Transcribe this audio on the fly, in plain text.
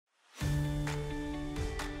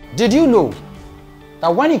Did you know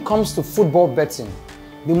that when it comes to football betting,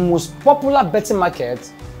 the most popular betting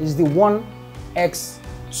market is the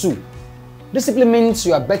 1x2? This simply means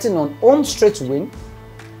you are betting on home straight win,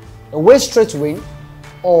 away straight win,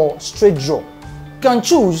 or straight draw. You can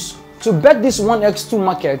choose to bet this 1x2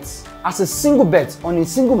 market as a single bet on a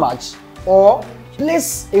single match, or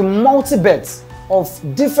place a multi-bet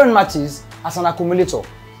of different matches as an accumulator.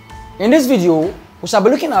 In this video, we shall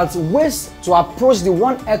be looking at ways to approach the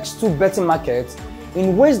 1x2 betting market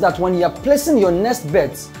in ways that when you are placing your next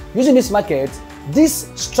bet using this market, these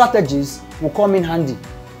strategies will come in handy.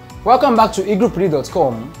 Welcome back to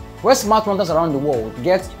eaglepredict.com, where smart hunters around the world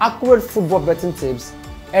get accurate football betting tips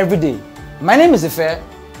every day. My name is Ife,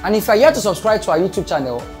 and if you are yet to subscribe to our YouTube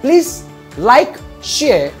channel, please like,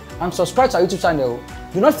 share, and subscribe to our YouTube channel.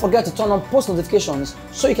 Do not forget to turn on post notifications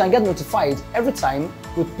so you can get notified every time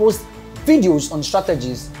we post videos on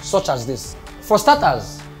strategies such as this. For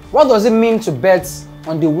starters, what does it mean to bet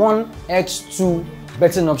on the 1x2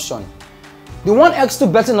 betting option? The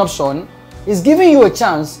 1x2 betting option is giving you a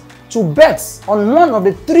chance to bet on one of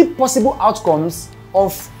the three possible outcomes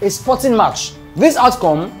of a sporting match. This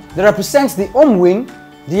outcome represents the home win,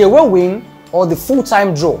 the away win, or the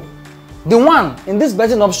full-time draw. The 1 in this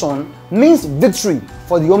betting option means victory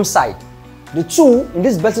for the home side. The 2 in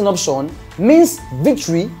this betting option means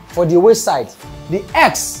victory for the away side. The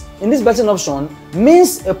X in this betting option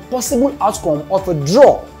means a possible outcome of a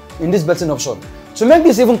draw in this betting option. To make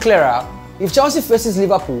this even clearer, if Chelsea faces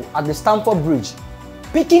Liverpool at the Stamford Bridge,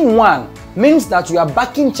 picking 1 means that you are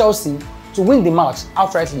backing Chelsea to win the match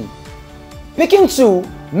outrightly. Picking 2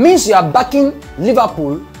 means you are backing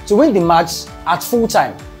Liverpool to win the match at full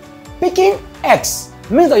time. Picking X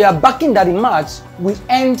means that you are backing that the match will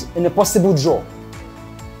end in a possible draw.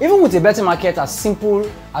 Even with a betting market as simple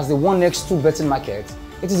as the 1x2 betting market,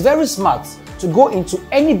 it is very smart to go into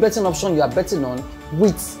any betting option you are betting on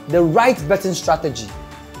with the right betting strategy.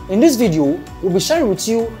 In this video, we'll be sharing with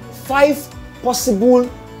you 5 possible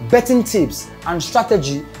betting tips and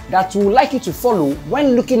strategy that we would like you to follow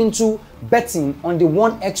when looking into betting on the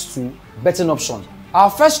 1x2 betting option. Our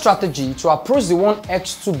first strategy to approach the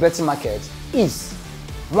 1x2 betting market is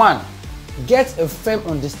 1. Get a firm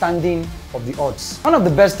understanding of the odds. One of the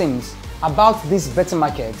best things about this betting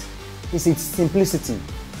market is its simplicity.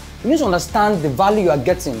 You need to understand the value you are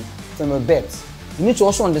getting from a bet. You need to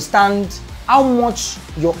also understand how much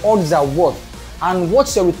your odds are worth and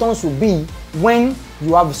what your returns will be when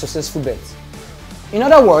you have a successful bet. In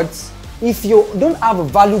other words, if you don't have a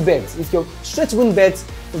value bet, if your straight win bet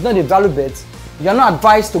is not a value bet, you are not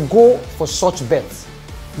advised to go for such bets.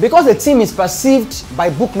 Because the team is perceived by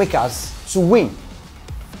bookmakers to win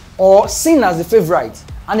or seen as the favorite,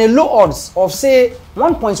 and a low odds of say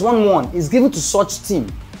 1.11 is given to such team,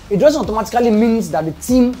 it doesn't automatically mean that the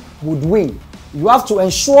team would win. You have to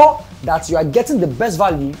ensure that you are getting the best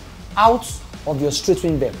value out of your straight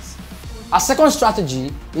win bets. Our second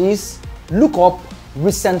strategy is look up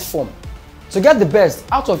recent form. To get the best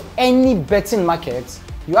out of any betting market,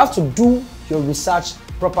 you have to do your research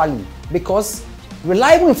properly, because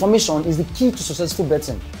reliable information is the key to successful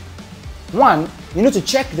betting. 1, you need to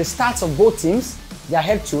check the stats of both teams, their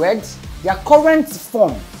head-to-heads, their current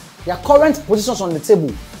form, their current positions on the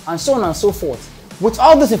table, and so on and so forth. With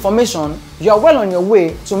all this information, you are well on your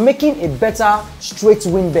way to making a better straight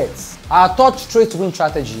win bet. Our third straight win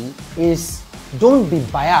strategy is don't be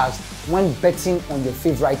biased when betting on your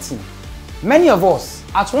favorite team. Many of us,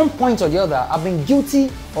 at one point or the other, have been guilty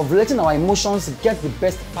of letting our emotions get the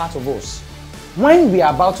best part of us when we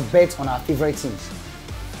are about to bet on our favorite teams.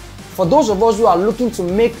 For those of us who are looking to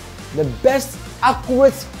make the best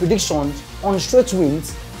accurate predictions on straight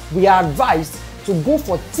wins, we are advised to go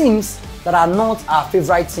for teams that are not our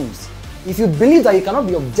favorite teams. If you believe that you cannot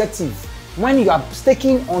be objective when you are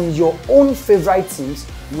staking on your own favorite teams,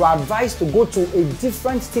 you are advised to go to a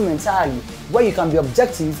different team entirely where you can be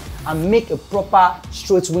objective and make a proper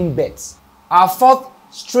straight win bet. Our fourth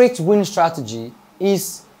straight win strategy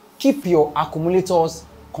is keep your accumulators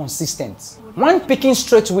consistent. When picking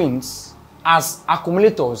straight wins as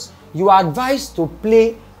accumulators, you are advised to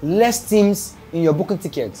play less teams in your booking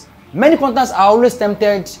tickets. Many punters are always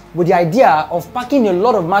tempted with the idea of packing a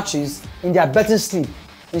lot of matches in their betting slip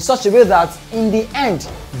in such a way that in the end,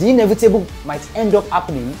 the inevitable might end up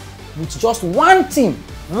happening with just one team,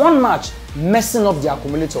 one match messing up the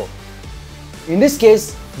accumulator. In this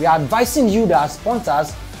case, we are advising you that as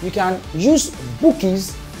punters, you can use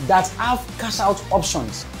bookies that have cash out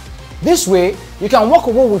options. This way, you can walk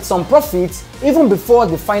away with some profits even before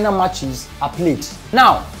the final matches are played.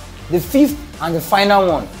 Now, the fifth and the final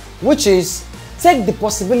one, which is take the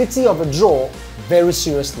possibility of a draw very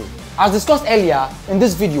seriously. As discussed earlier in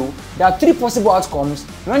this video, there are 3 possible outcomes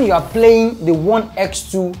when you are playing the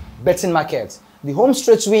 1x2 betting market: the home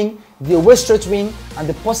straight win, the away straight win, and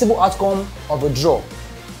the possible outcome of a draw.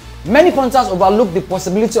 Many punters overlook the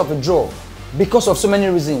possibility of a draw because of so many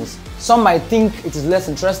reasons. Some might think it is less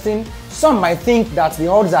interesting, some might think that the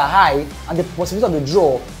odds are high and the possibility of a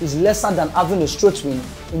draw is lesser than having a straight win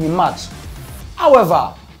in a match.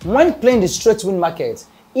 However, when playing the straight win market,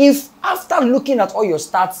 if after looking at all your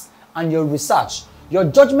stats and your research, your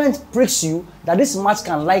judgment pricks you that this match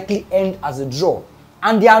can likely end as a draw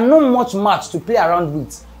and there are not much match to play around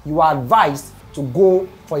with, you are advised to go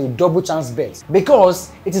for a double chance bet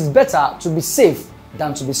because it is better to be safe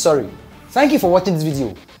than to be sorry. Thank you for watching this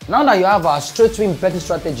video. Now that you have our straight win betting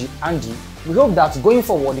strategy handy, we hope that going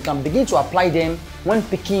forward you can begin to apply them when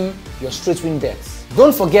picking your straight win bets.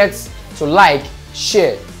 Don't forget to like,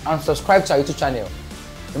 share and subscribe to our YouTube channel.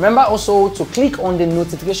 Remember also to click on the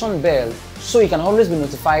notification bell so you can always be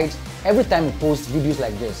notified every time we post videos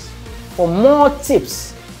like this. For more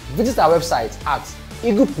tips, visit our website at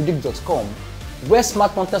eaglepredict.com, where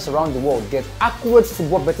smart punters around the world get accurate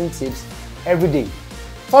football betting tips every day.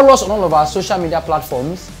 Follow us on all of our social media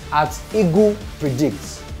platforms at Eagle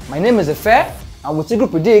Predict. My name is Efe, and with Eagle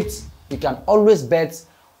Predict, you can always bet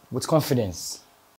with confidence.